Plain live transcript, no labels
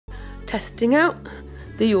Testing out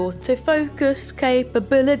the autofocus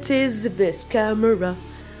capabilities of this camera.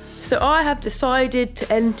 So I have decided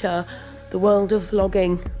to enter the world of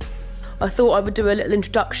vlogging. I thought I would do a little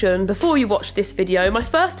introduction before you watch this video. My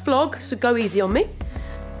first vlog, so go easy on me.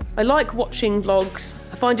 I like watching vlogs.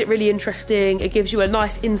 I find it really interesting. It gives you a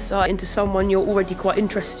nice insight into someone you're already quite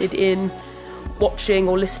interested in watching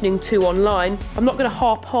or listening to online. I'm not going to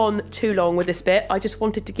harp on too long with this bit. I just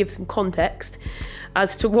wanted to give some context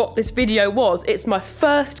as to what this video was. It's my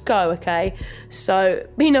first go, okay? So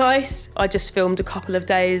be nice. I just filmed a couple of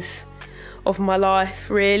days of my life,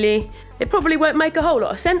 really. It probably won't make a whole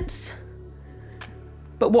lot of sense.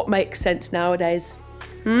 But what makes sense nowadays?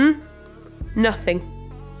 Nothing.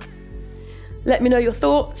 Let me know your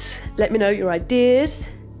thoughts, let me know your ideas,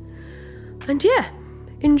 and yeah,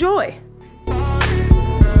 enjoy.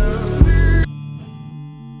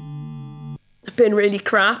 I've been really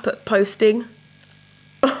crap at posting.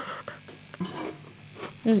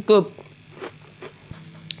 This is good.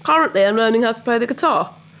 Currently I'm learning how to play the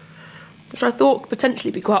guitar, which I thought could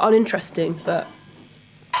potentially be quite uninteresting, but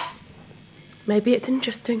maybe it's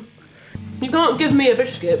interesting. You can't give me a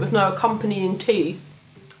biscuit with no accompanying tea.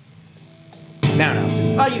 Now,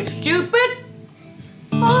 Nelson. Are you stupid?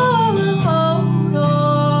 Oh, hold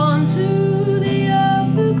on to the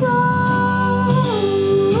afterglow.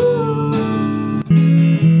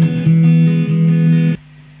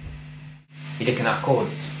 You're looking at chord.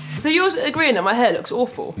 So you're agreeing that my hair looks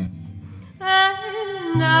awful? And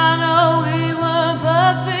I know we weren't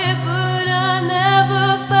perfect, but I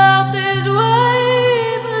never felt this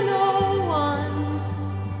way for no one.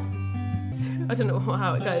 I don't know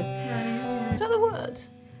how it goes. Is that the words?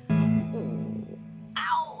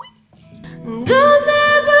 Ow! Don't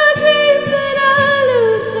ever dream that I'll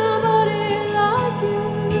lose somebody like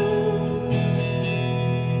you.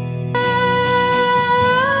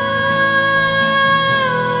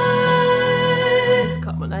 To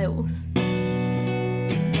cut my nails.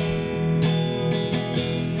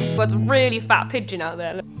 There's a really fat pigeon out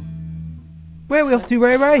there. Where are we off to,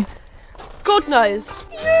 Ray Ray? God knows.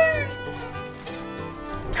 Yes.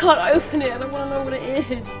 Can't open it, I don't want to know what it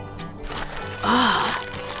is.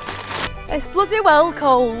 It's bloody well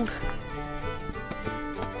cold.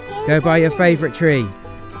 Go buy your favourite tree.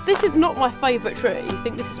 This is not my favourite tree. You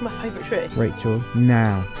think this is my favourite tree? Rachel,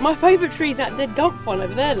 now. My favourite tree is that dead gump one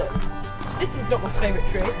over there, look. This is not my favourite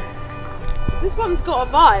tree. This one's got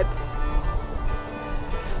a vibe.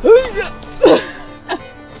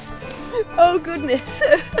 Oh goodness.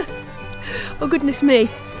 Oh goodness me.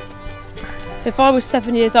 If I was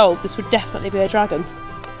 7 years old, this would definitely be a dragon.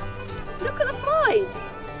 Look at the flies!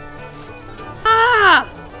 Ah!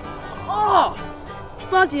 Oh!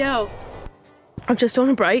 Bloody hell. I'm just on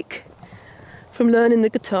a break from learning the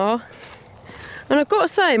guitar. And I've got to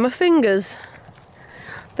say, my fingers,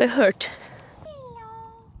 they hurt.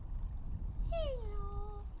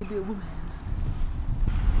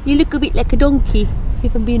 You look a bit like a donkey,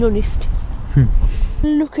 if I'm being honest.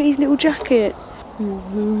 Look at his little jacket.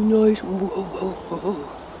 Very nice. Whoa, whoa, whoa.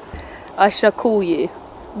 I shall call you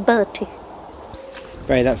Bertie.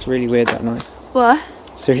 Ray, that's really weird that noise. What?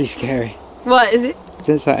 It's really scary. What is it? It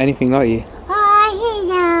doesn't sound anything like you.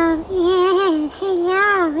 Oh,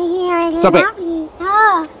 hello. Stop it.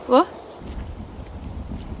 Oh. What?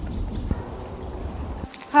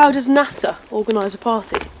 How does NASA organise a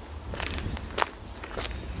party?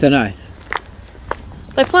 Don't know.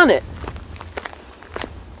 They plan it.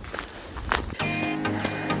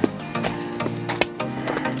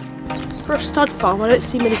 For a stud farm, I don't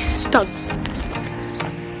see many studs.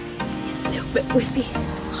 It's a little bit whiffy.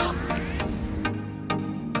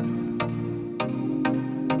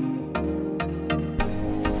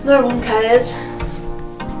 No one cares.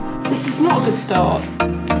 This is not a good start.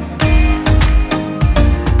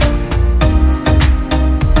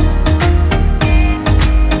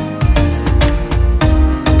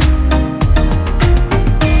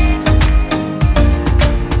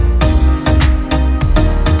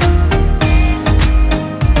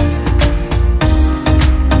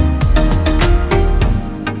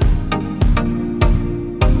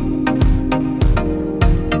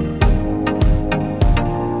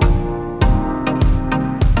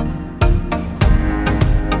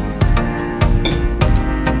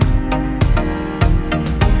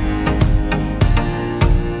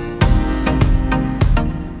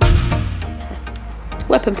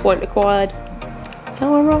 Weapon point acquired. Is that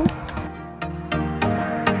all wrong?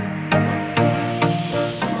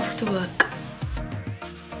 Off to work.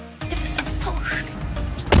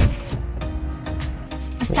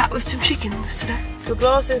 I sat with some chickens today. Your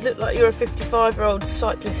glasses look like you're a 55-year-old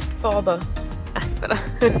cyclist father. That's better.